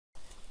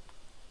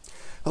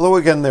Hello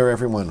again there,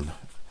 everyone.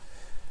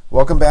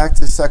 Welcome back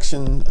to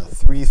section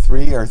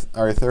 3.3,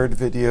 our third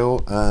video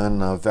on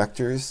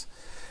vectors.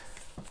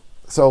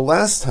 So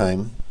last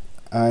time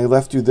I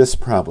left you this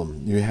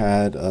problem. You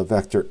had a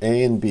vector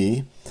A and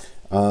B,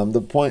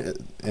 the point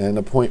and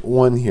a point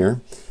 1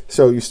 here.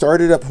 So you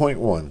started at point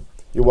 1.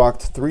 You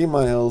walked 3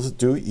 miles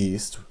due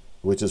east,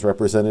 which is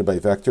represented by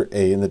vector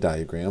A in the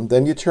diagram.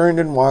 Then you turned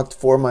and walked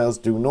 4 miles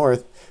due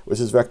north, which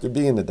is vector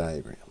B in the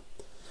diagram.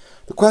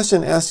 The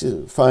question asks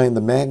you to find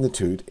the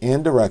magnitude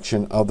and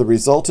direction of the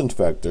resultant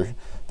vector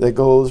that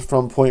goes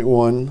from point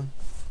 1,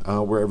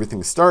 where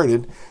everything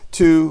started,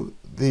 to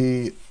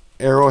the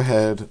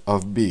arrowhead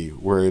of B,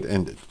 where it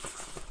ended.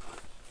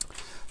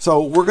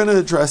 So we're going to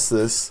address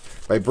this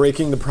by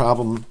breaking the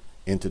problem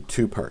into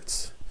 2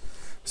 parts.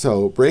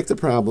 So break the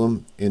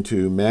problem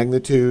into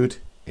magnitude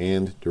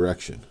and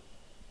direction.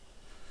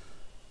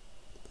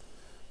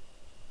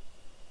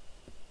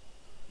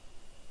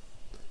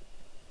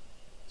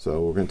 So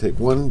we're going to take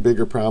one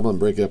bigger problem and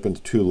break it up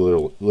into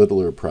 2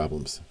 littler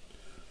problems.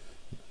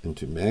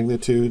 Into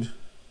magnitude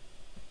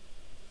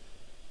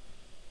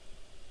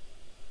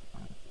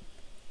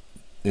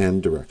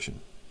and direction.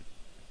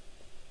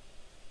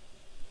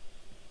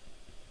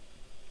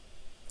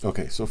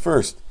 Okay, so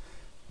first,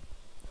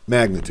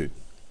 magnitude.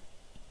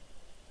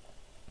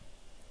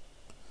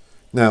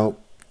 Now,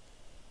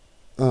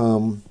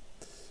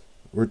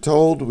 we're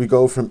told we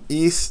go from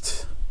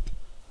east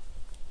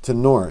to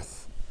north.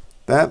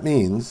 That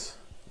means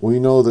we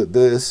know that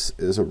this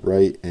is a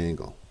right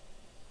angle.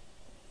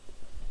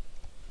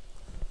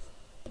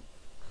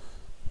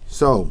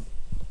 So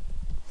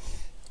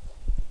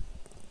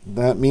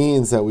that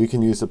means that we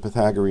can use the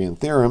Pythagorean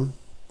theorem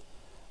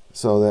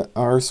so that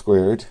r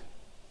squared,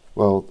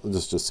 well,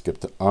 let's just skip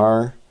to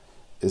r,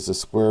 is the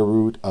square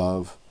root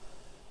of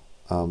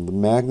the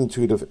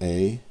magnitude of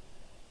A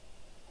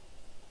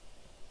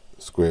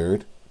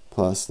squared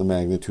plus the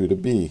magnitude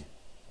of B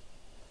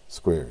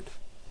squared.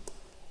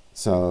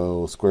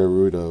 So square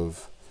root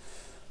of,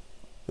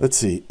 let's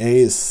see, A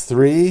is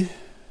 3,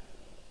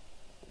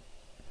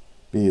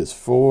 B is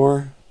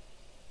 4,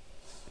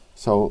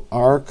 so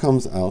R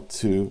comes out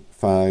to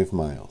 5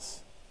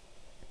 miles.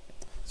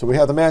 So we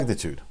have the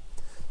magnitude.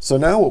 So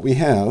now what we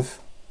have,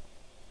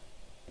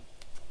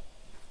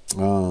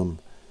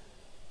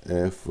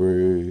 if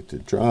we're to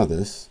draw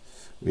this,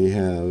 we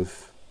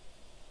have,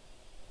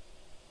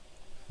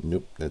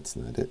 nope, that's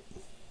not it.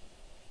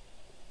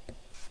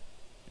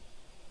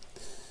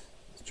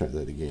 Try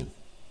that again.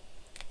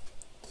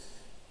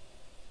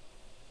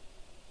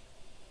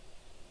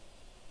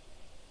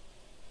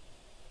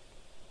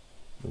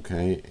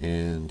 Okay,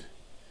 and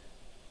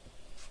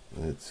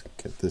let's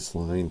get this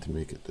line to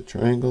make it the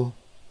triangle.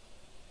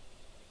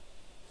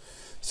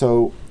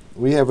 So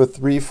we have a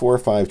 3, 4,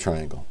 5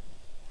 triangle,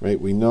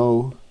 right? We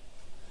know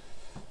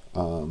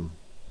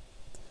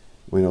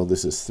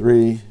this is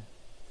 3,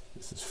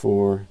 this is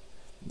 4,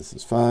 this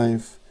is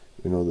 5.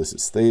 We know this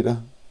is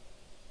theta.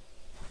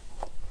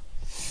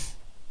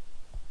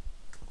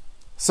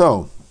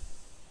 So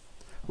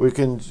we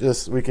can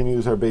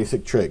use our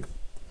basic trig.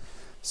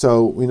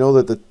 So we know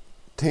that the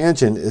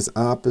tangent is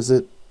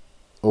opposite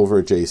over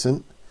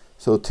adjacent.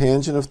 So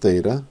tangent of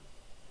theta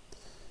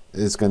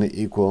is going to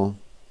equal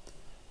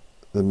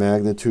the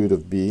magnitude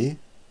of B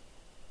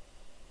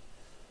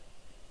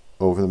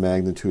over the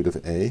magnitude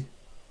of A,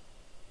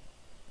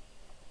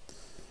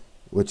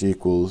 which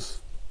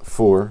equals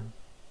 4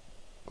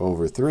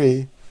 over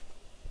 3.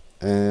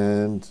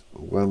 And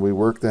when we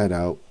work that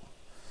out,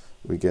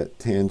 we get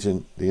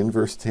tangent, the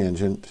inverse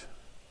tangent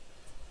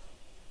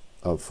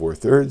of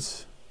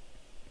 4/3,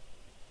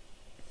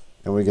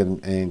 and we get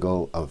an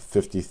angle of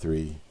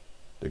 53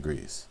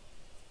 degrees.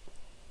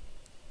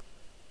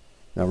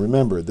 Now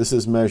remember, this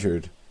is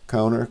measured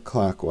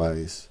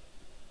counterclockwise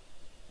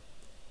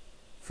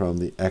from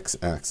the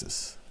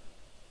x-axis.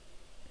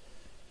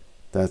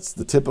 That's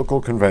the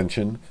typical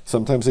convention.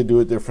 Sometimes they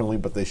do it differently,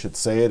 but they should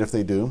say it if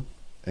they do,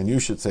 and you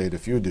should say it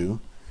if you do.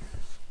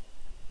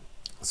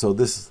 So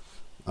this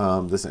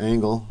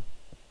angle,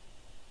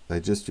 I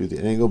just drew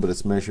the angle, but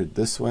it's measured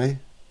this way.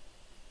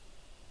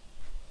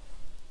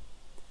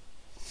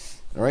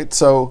 All right,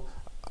 so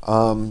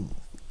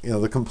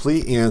the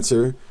complete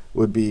answer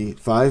would be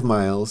 5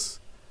 miles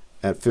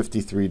at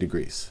 53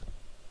 degrees.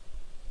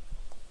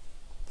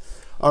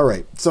 All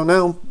right, so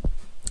now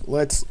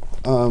let's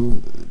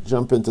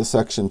jump into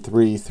section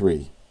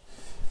 3.3.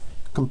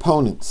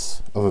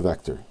 Components of a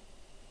vector.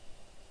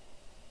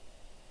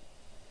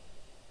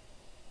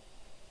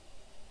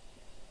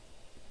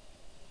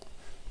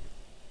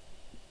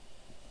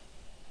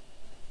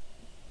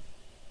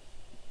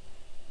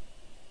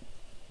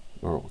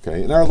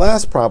 Okay, in our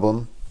last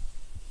problem,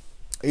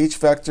 each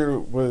vector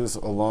was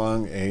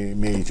along a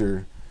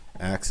major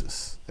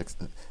axis.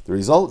 The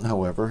result,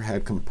 however,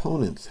 had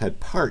components, had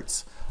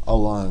parts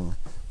along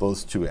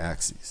those 2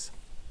 axes.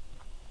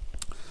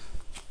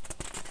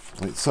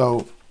 Right,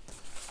 so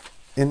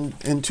in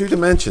 2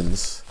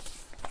 dimensions,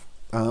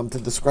 to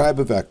describe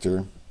a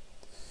vector,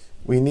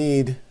 we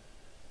need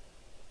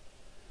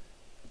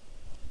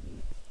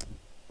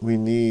we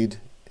need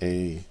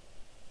a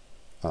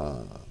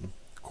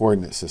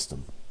coordinate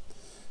system.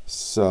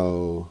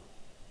 So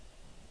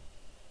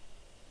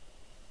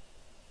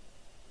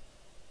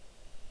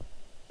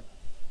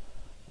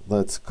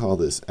let's call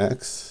this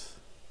x,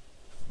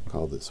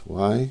 call this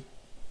y,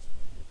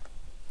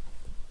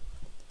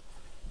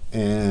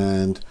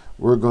 and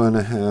we're going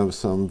to have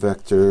some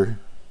vector,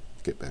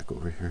 get back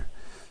over here,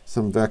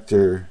 some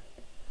vector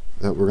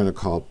that we're going to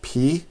call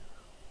p.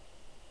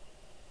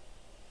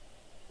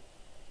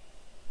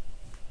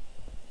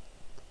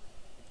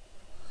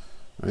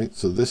 Right,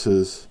 so this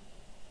is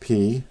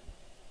p,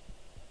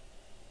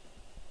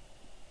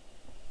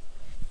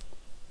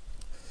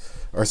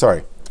 or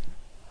sorry,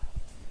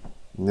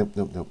 nope.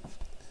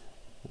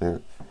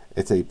 There,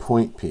 it's a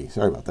point p.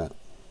 Sorry about that.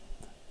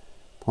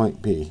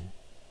 Point p.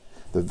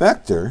 The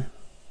vector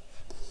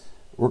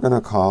we're going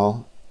to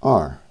call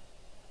r,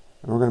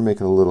 and we're going to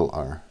make it a little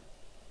r.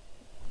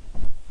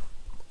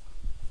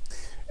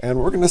 And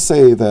we're going to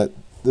say that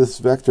this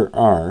vector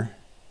r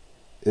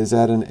is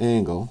at an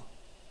angle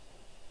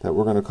that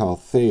we're going to call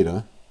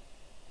theta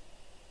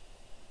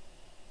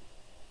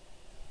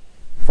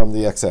from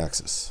the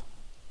x-axis.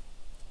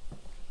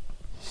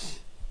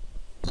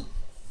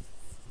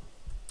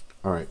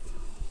 All right.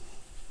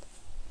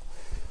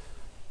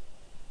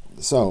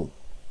 So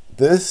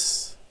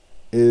this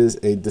is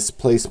a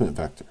displacement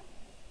vector.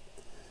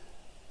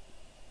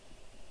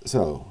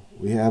 So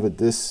we have a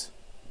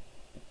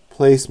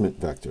displacement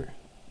vector.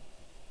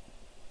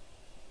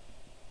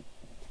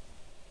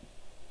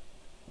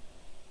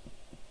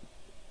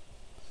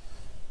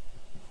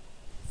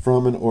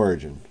 From an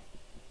origin.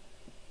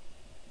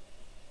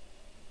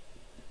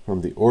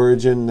 From the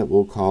origin that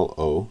we'll call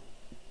O.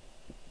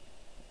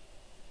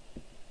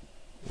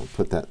 We'll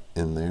put that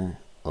in there,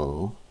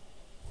 O.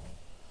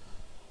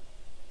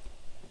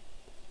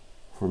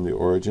 From the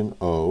origin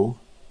O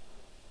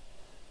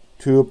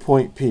to a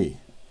point P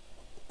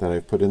that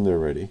I've put in there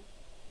already,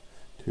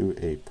 to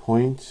a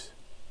point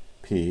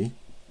P,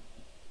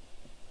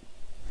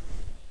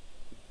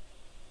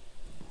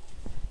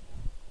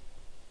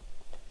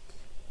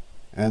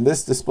 and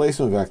this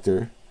displacement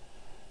vector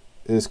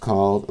is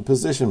called a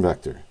position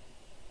vector.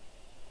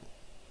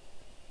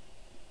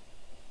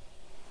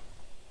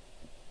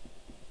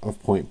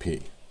 Of point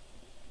P.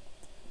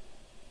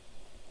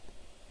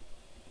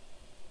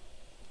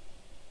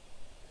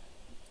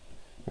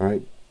 All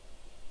right,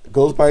 it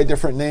goes by a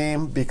different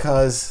name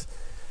because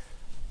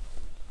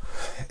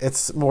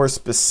it's more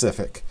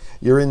specific.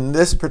 You're in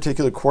this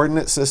particular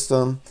coordinate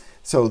system,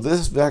 so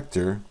this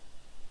vector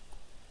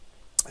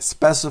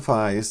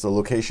specifies the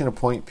location of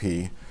point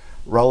P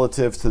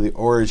relative to the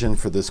origin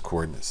for this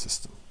coordinate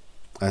system,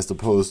 as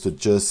opposed to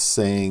just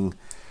saying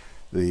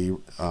the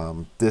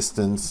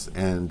distance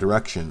and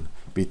direction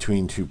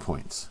between 2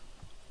 points.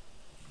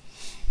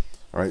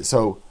 All right,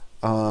 so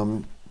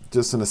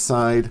just an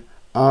aside,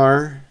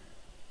 R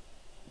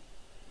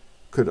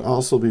could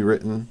also be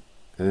written,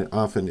 and it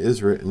often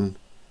is written,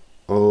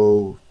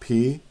 OP,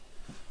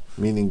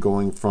 meaning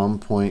going from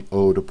point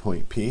O to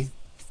point P.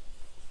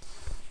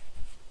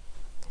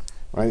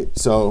 Right,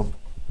 so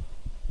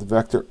the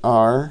vector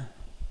R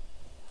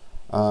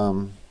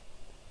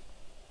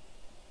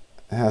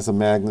has a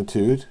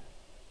magnitude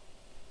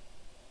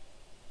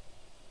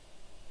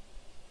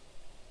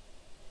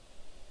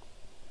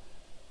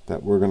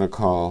that we're going to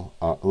call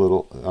a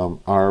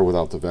little r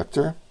without the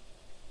vector,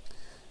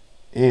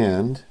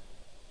 and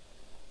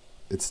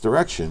its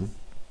direction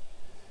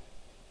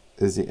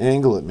is the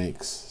angle it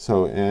makes.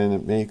 So, and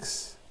it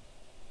makes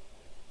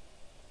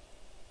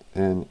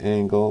an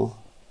angle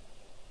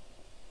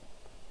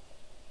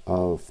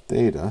of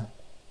theta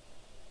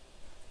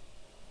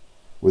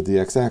with the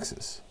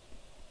x-axis.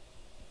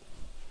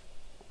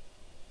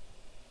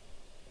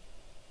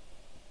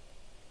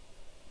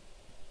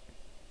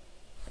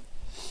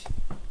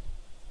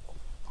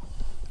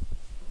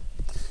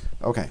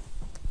 Okay,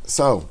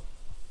 so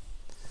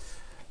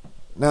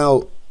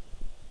now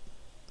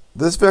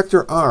this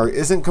vector r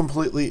isn't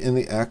completely in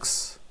the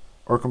x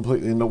or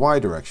completely in the y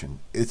direction.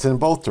 It's in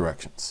both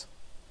directions.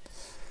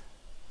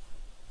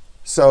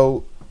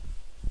 So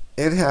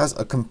it has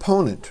a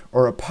component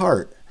or a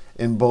part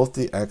in both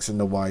the x and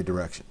the y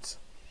directions.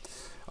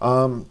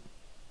 A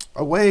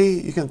way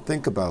you can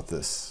think about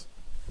this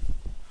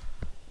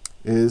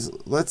is,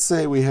 let's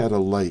say we had a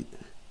light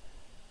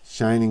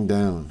shining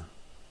down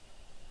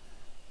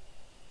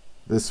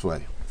this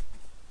way,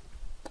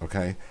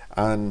 okay,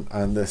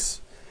 on this.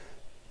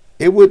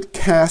 It would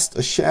cast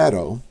a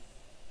shadow.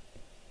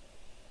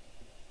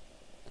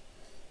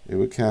 It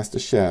would cast a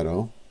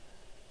shadow.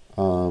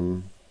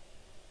 It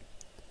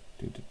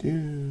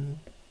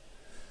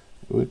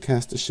would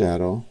cast a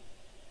shadow.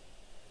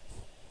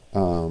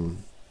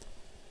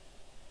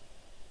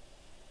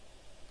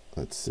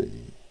 Let's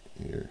see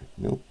here.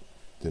 Nope,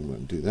 didn't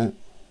want to do that.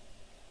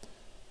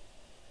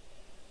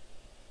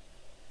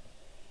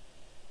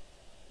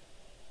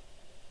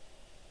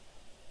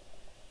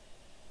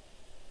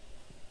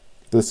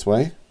 This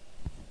way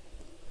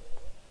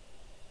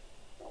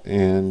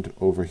and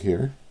over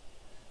here,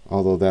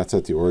 although that's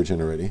at the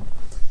origin already.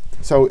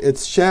 So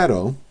its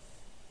shadow,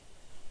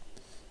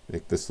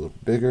 make this a little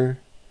bigger,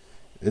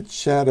 its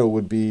shadow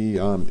would be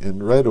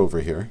in red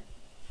over here.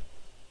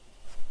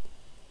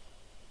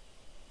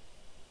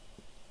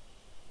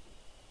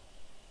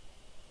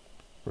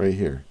 Right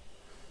here.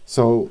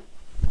 So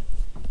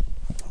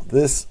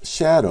this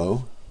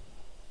shadow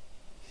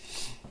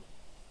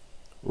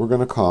we're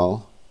going to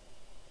call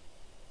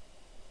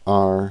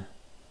r,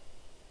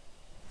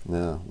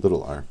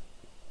 little r.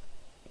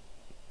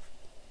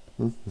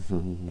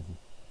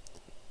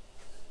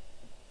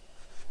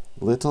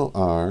 Little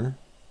r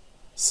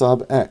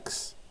sub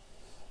x,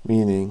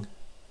 meaning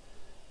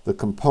the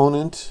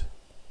component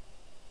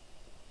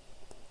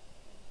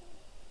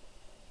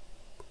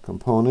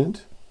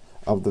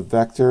of the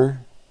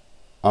vector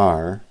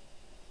r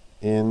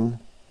in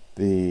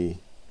the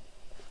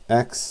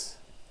x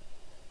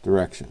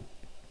direction.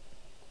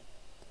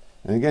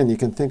 And again, you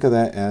can think of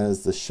that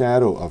as the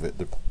shadow of it,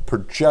 the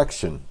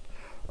projection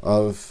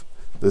of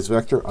this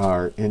vector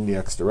r in the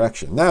x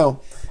direction.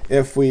 Now,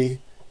 if we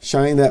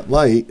shine that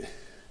light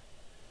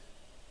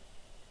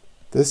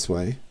this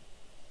way,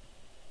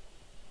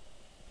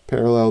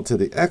 parallel to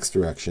the x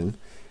direction,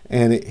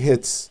 and it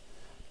hits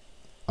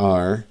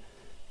r,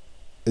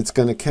 it's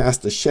going to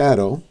cast a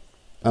shadow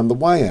on the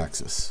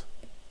y-axis.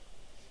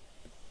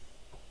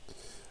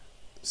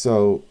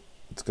 So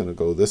it's going to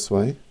go this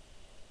way.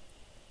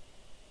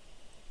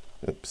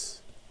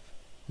 Oops.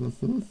 It's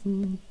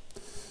going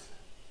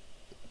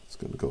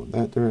to go in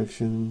that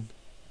direction.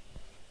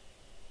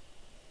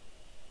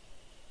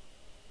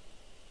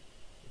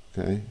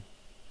 Okay.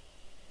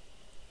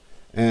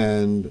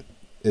 And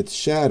its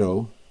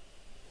shadow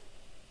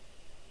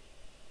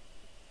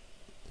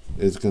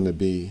is going to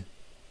be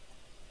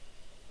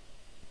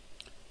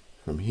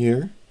from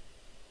here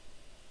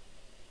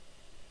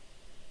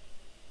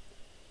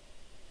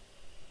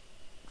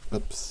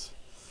oops.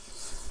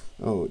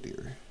 Oh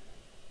dear.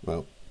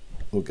 Well,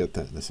 we'll get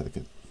that in a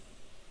second.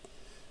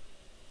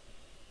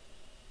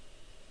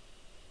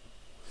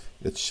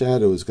 Its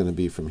shadow is going to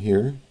be from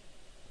here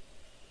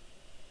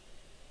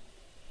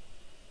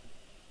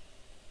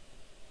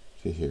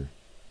to here.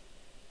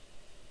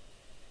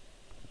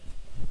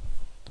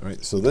 All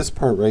right, so this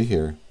part right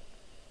here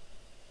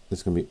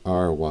is going to be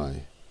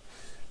ry.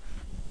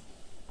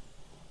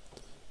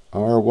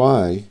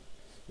 Ry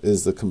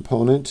is the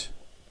component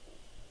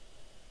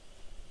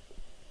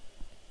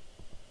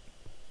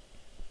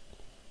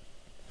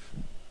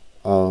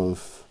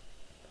of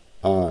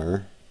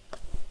r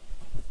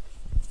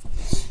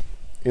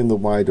in the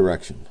y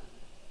direction.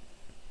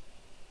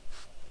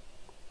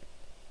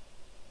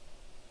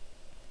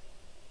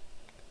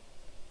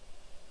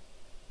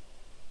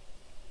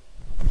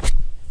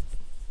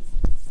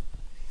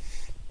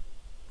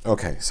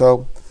 Okay,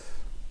 so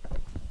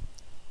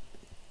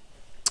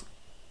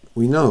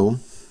we know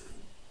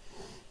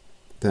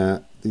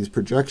that these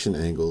projection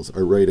angles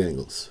are right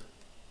angles.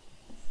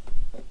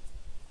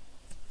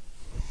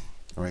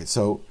 All right,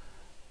 so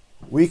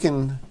we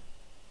can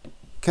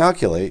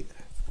calculate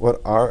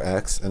what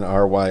Rx and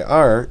Ry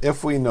are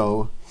if we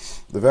know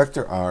the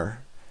vector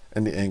r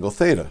and the angle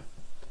theta.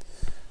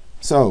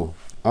 So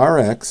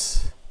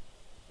Rx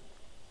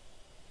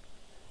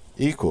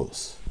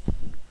equals,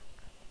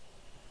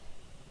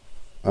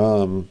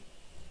 well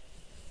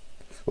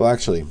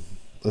actually,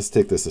 let's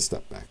take this a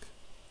step back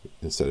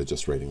instead of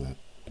just writing that.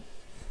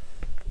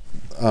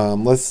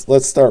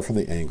 Let's start from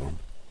the angle.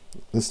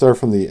 Let's start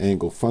from the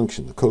angle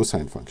function, the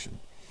cosine function.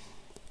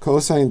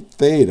 Cosine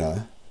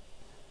theta,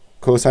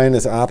 cosine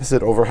is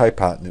opposite over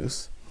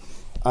hypotenuse.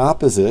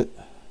 Opposite,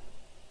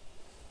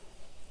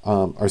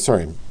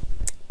 cosine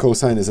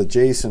is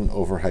adjacent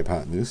over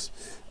hypotenuse.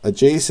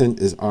 Adjacent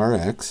is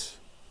Rx.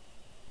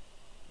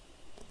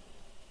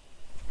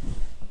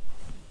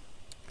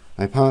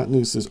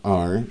 Hypotenuse is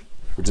r.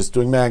 We're just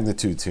doing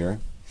magnitudes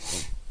here.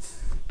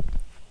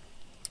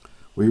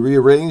 We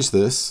rearrange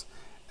this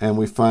and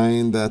we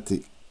find that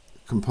the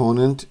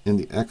component in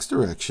the x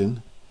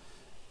direction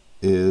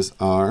is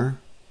r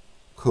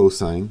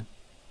cosine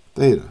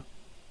theta.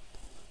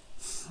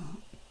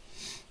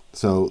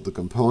 So the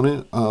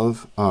component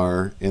of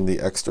r in the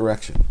x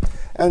direction.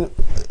 And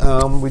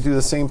we do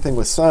the same thing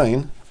with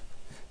sine.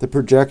 The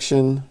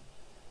projection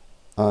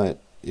of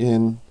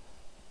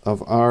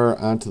r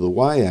onto the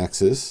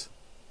y-axis.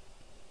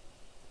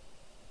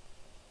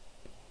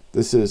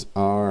 This is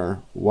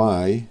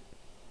ry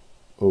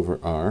over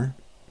r.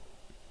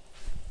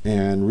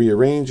 And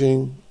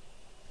rearranging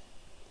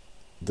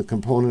the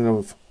component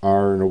of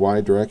r in a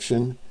y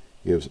direction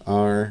gives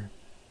r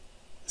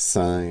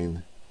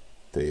sine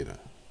theta.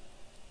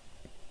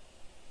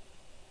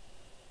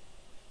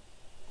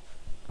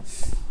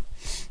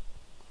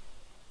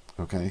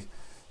 Okay,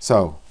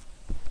 so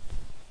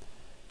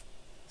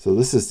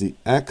this is the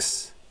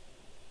x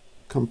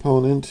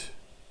component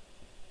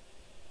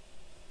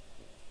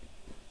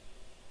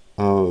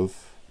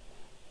of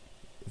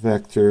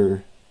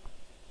vector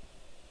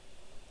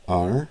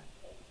r,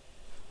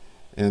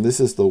 and this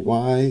is the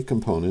y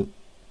component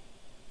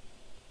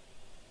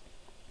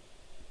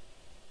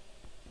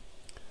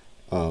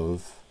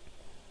of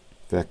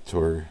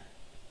vector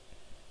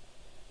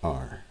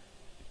r.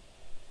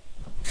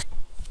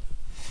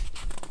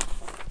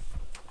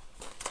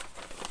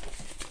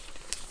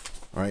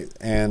 All right,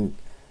 and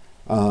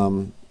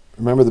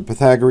remember the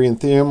Pythagorean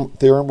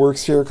theorem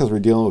works here because we're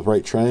dealing with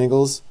right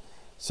triangles.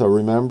 So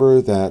remember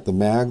that the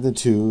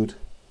magnitude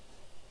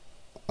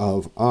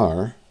of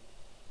r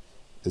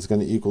is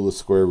going to equal the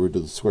square root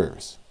of the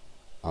squares.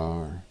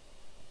 R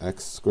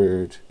x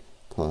squared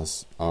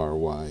plus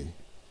ry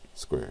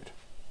squared.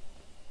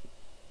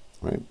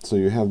 Right? So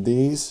you have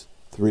these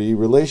three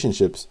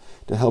relationships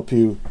to help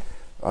you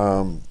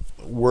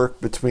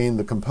work between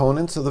the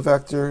components of the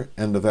vector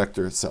and the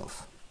vector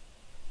itself.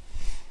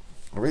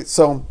 All right,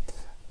 so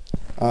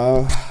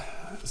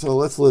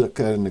let's look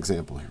at an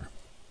example here.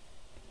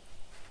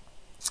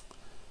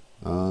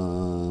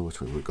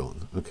 Which way we're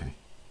going? Okay,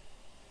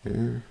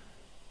 here.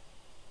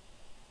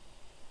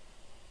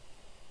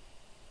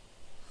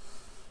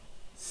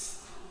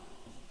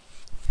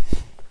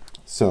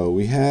 So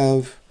we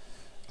have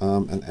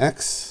an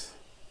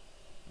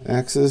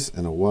x-axis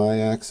and a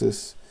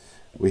y-axis.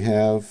 We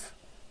have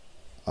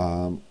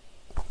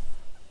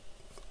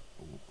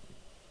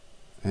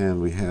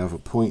and we have a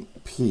point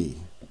P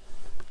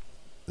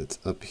that's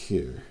up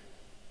here.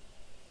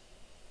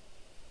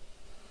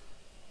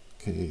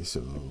 Okay,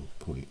 so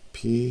point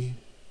P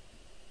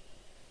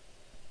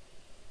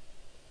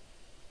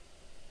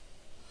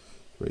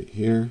right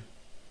here.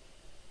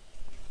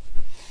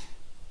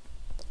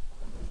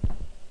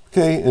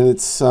 Okay, and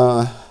it's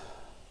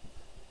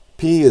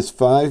P is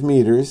 5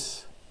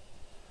 meters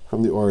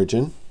from the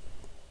origin,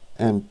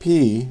 and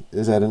P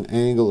is at an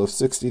angle of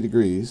 60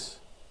 degrees.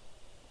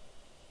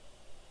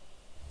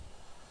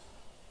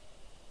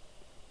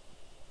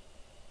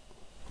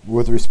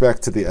 With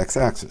respect to the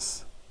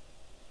x-axis.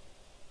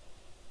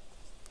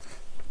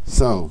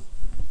 So,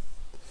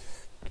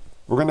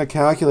 we're going to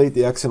calculate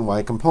the x and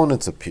y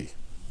components of P.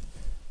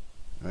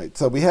 Right,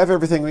 so we have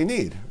everything we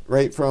need,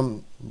 right,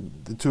 from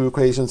the two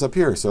equations up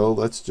here. So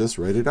let's just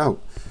write it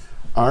out.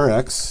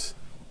 Rx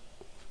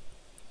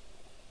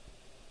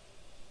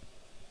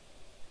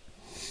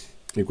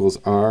equals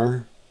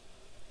r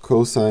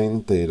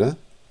cosine theta.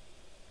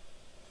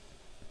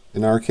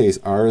 In our case,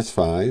 r is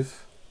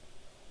 5.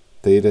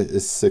 Theta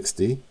is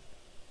 60.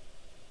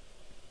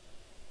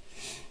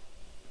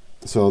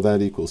 So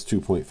that equals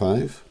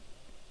 2.5.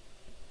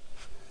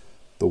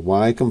 The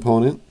y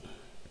component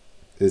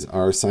is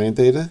r sine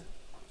theta.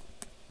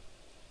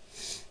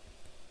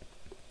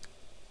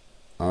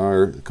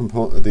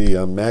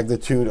 The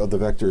magnitude of the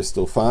vector is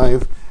still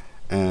 5,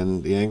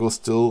 and the angle is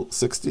still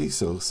 60,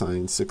 so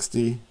sine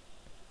 60,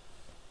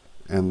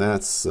 and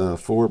that's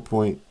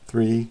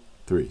 4.33.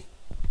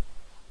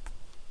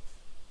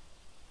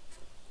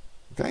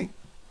 Okay.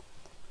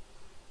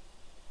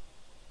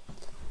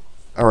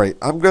 All right,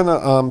 I'm going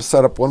to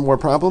set up one more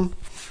problem,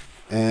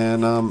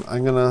 and I'm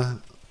going to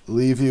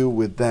leave you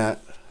with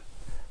that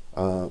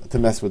to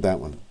mess with that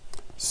one.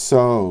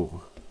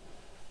 So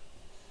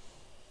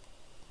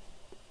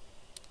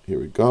here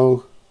we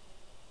go.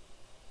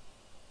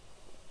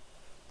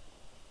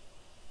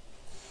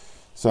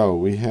 So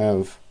we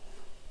have,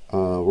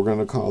 we're going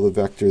to call the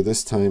vector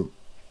this time,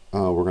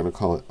 we're going to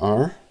call it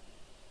r.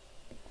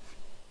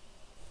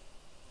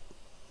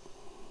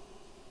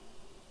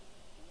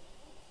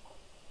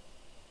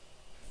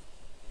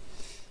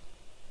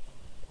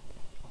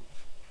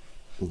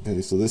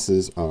 Okay, so this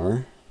is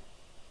r.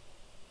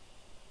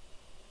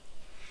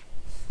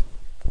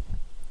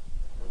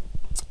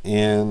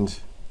 And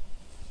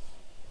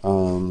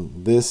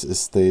this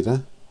is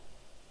theta.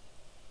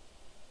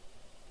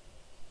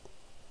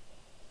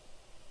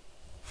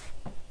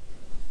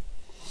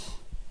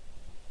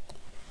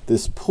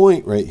 This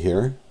point right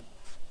here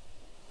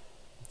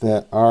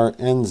that r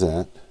ends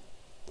at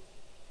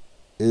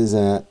is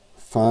at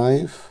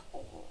 5,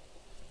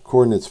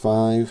 coordinates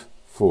 5,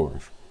 4.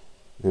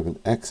 We have an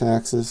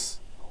x-axis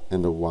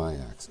and a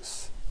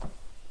y-axis.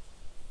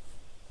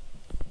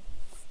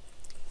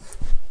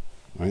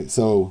 All right,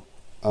 so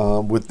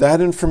with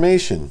that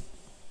information,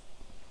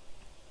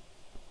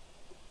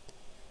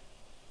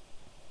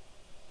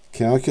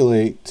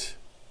 calculate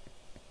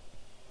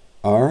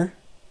r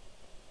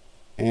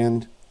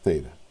and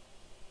theta.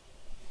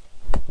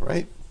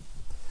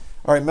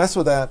 All right, mess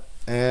with that,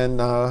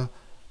 and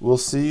we'll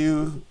see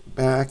you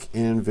back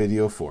in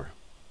video 4.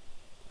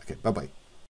 Okay, bye-bye.